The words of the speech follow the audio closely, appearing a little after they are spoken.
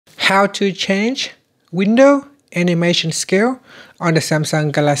how to change window animation scale on the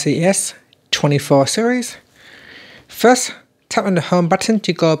Samsung Galaxy S24 series. First, tap on the home button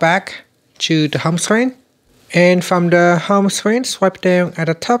to go back to the home screen. And from the home screen, swipe down at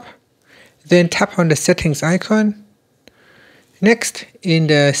the top. Then tap on the settings icon. Next, in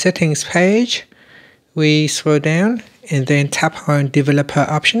the settings page, we scroll down and then tap on developer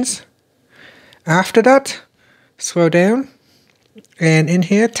options. After that, scroll down and in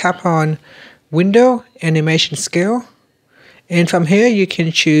here tap on window animation scale. And from here you can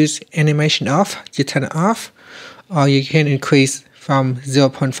choose animation off to turn it off, or you can increase from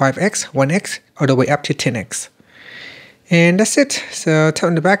 0.5x, 1x, all the way up to 10x. And that's it. So tap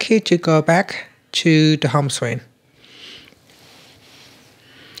on the back here to go back to the home screen.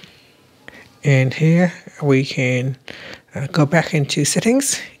 And here we can go back into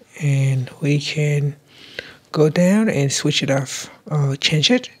settings and we can go down and switch it off or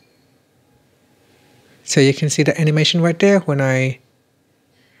change it. So you can see the animation right there when I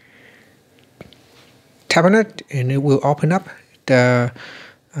tap on it, and it will open up the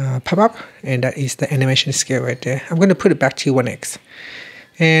pop-up, and that is the animation scale right there. I'm going to put it back to 1x.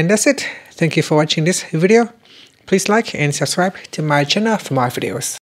 And that's it. Thank you for watching this video. Please like and subscribe to my channel for more videos.